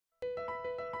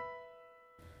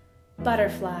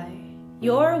Butterfly,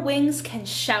 your wings can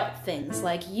shout things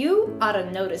like you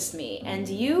oughta notice me and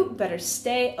you better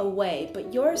stay away,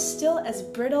 but you're still as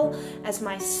brittle as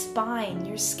my spine.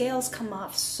 Your scales come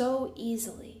off so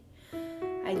easily.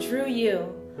 I drew you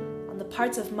on the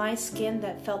parts of my skin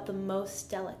that felt the most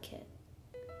delicate.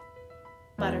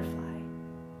 Butterfly,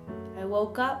 I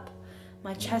woke up,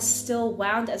 my chest still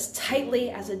wound as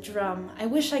tightly as a drum. I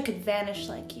wish I could vanish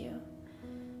like you,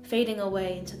 fading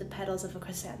away into the petals of a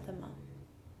chrysanthemum.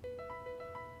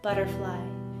 Butterfly,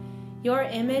 your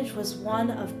image was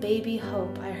one of baby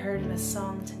hope I heard in a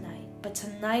song tonight. But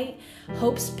tonight,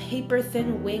 hope's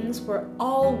paper-thin wings were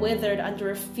all withered under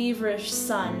a feverish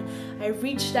sun. I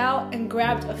reached out and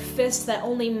grabbed a fist that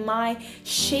only my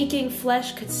shaking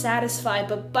flesh could satisfy.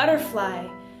 But butterfly,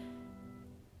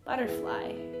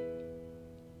 butterfly,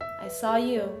 I saw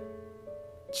you.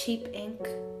 Cheap ink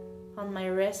on my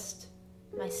wrist,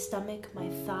 my stomach, my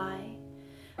thigh.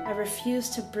 I refuse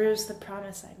to bruise the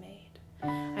promise I made.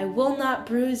 I will not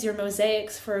bruise your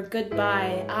mosaics for a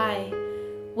goodbye. I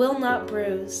will not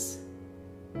bruise.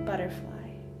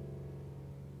 Butterfly.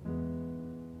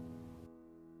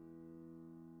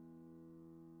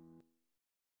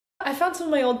 I found some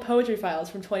of my old poetry files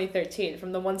from 2013,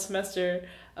 from the one semester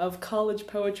of college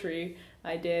poetry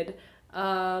I did.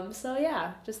 So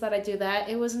yeah, just thought I'd do that.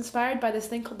 It was inspired by this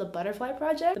thing called the Butterfly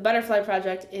Project. The Butterfly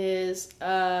Project is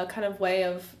a kind of way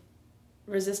of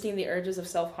resisting the urges of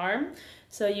self-harm.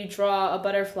 So you draw a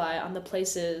butterfly on the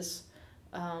places,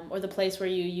 or the place where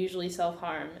you usually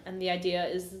self-harm. And the idea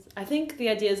is, I think the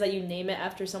idea is that you name it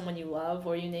after someone you love,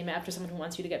 or you name it after someone who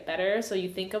wants you to get better. So you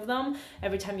think of them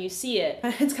every time you see it.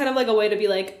 It's kind of like a way to be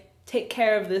like, take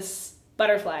care of this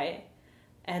butterfly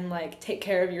and like take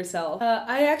care of yourself.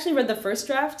 I actually read the first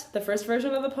draft, the first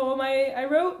version of the poem I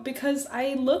wrote, because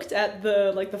I looked at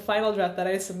the final draft that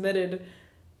I submitted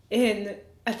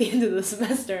at the end of the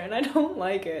semester, and I don't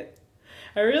like it.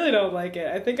 I really don't like it.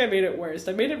 I think I made it worse.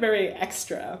 I made it very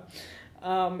extra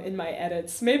in my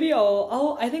edits. Maybe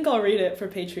I think I'll read it for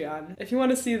Patreon. If you want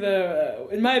to see the,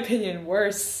 in my opinion,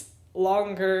 worse,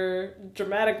 longer,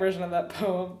 dramatic version of that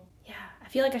poem. Yeah, I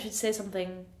feel like I should say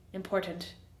something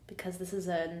important, because this is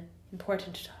an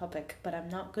important topic, but I'm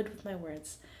not good with my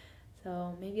words.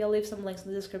 So maybe I'll leave some links in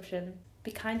the description.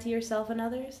 Be kind to yourself and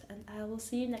others, and I will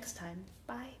see you next time.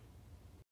 Bye.